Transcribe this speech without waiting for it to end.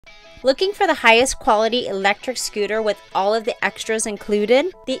Looking for the highest quality electric scooter with all of the extras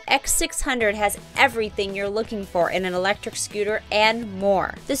included? The X600 has everything you're looking for in an electric scooter and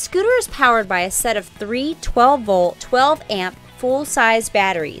more. The scooter is powered by a set of three 12-volt, 12-amp full-size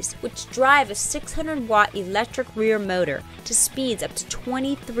batteries, which drive a 600-watt electric rear motor to speeds up to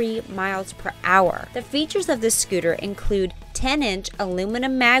 23 miles per hour. The features of this scooter include 10-inch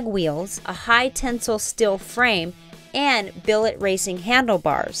aluminum mag wheels, a high-tensile steel frame, and billet racing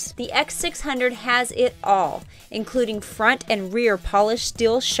handlebars. The X600 has it all, including front and rear polished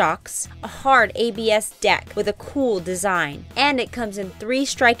steel shocks, a hard ABS deck with a cool design, and it comes in 3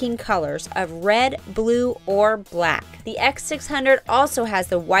 striking colors of red, blue, or black. The X600 also has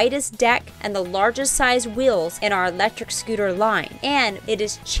the widest deck and the largest size wheels in our electric scooter line, and it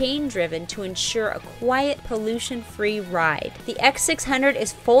is chain driven to ensure a quiet, pollution-free ride. The X600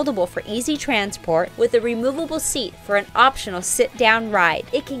 is foldable for easy transport with a removable seat for an optional sit-down ride.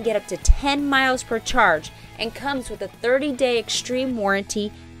 It can get up to 10 miles per charge and comes with a 30-day X-Treme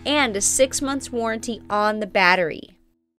warranty and a 6 months warranty on the battery.